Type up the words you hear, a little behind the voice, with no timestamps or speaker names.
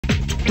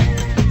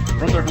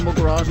From their humble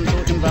garage in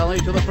Silicon Valley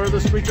to the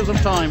furthest reaches of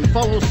time,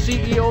 follow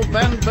CEO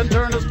Van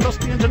Venter and his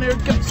trusty engineer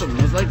Gibson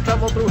as they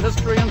travel through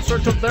history in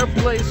search of their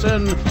place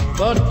in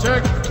the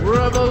tech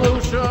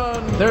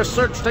revolution. Their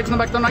search takes them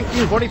back to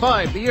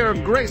 1945, the year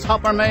Grace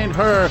Hopper made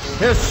her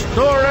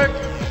historic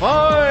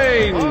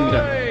find.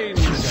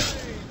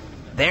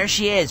 There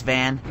she is,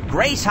 Van.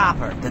 Grace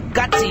Hopper, the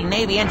gutsy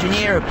Navy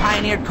engineer who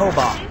pioneered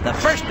COBOL, the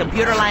first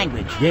computer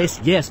language.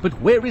 Yes, but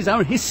where is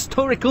our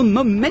historical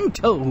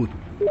memento?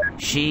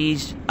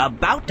 She's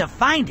about to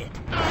find it.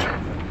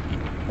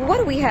 What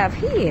do we have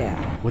here?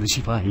 What does she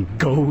find?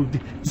 Gold?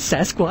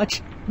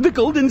 Sasquatch? The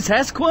golden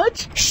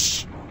Sasquatch?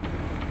 Shh!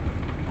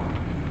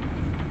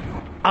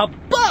 A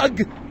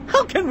bug?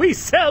 How can we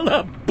sell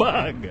a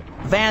bug?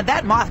 Van,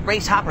 that moth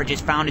Grace Hopper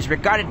just found is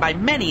regarded by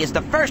many as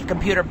the first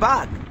computer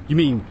bug. You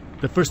mean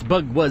the first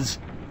bug was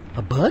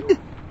a bug?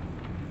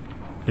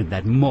 Then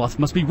that moth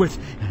must be worth...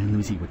 let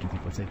me see, 1, 2, 3,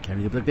 4, 5,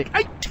 carry the bug deck.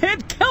 I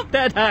can't count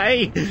that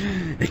high!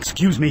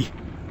 Excuse me.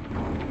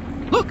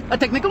 Look, a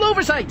technical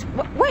oversight!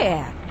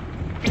 Where?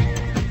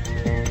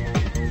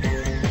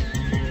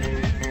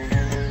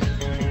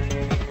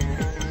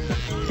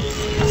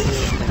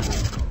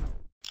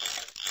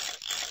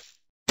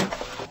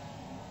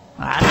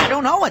 I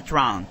don't know what's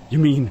wrong. You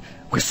mean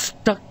we're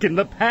stuck in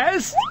the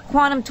past?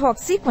 Quantum Talk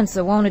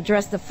Sequencer won't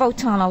address the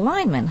photon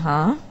alignment,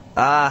 huh?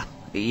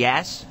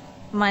 Yes?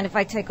 Mind if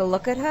I take a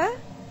look at her?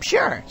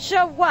 Sure.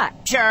 Sure what?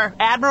 Sure,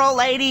 Admiral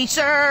Lady,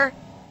 sir.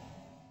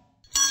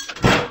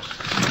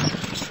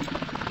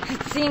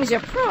 It seems your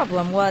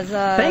problem was,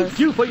 Thank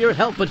you for your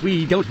help, but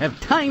we don't have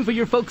time for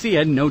your folksy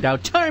and no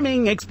doubt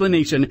charming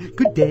explanation.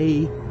 Good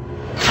day.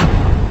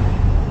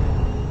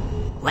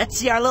 Let's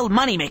see our little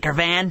moneymaker,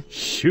 Van.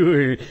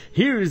 Sure.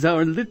 Here's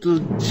our little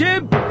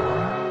jib.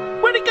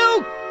 Where'd it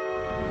go?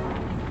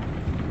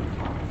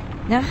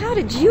 Now how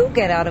did you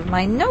get out of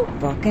my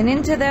notebook and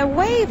into their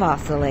wave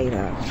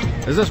oscillator?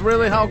 Is this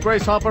really how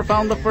Grace Hopper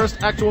found the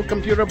first actual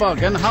computer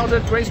bug? And how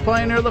did Grace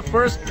pioneer the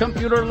first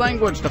computer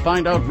language? To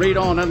find out, read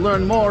on and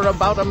learn more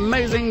about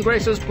Amazing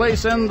Grace's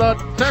place in the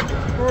tech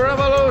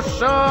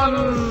revolution.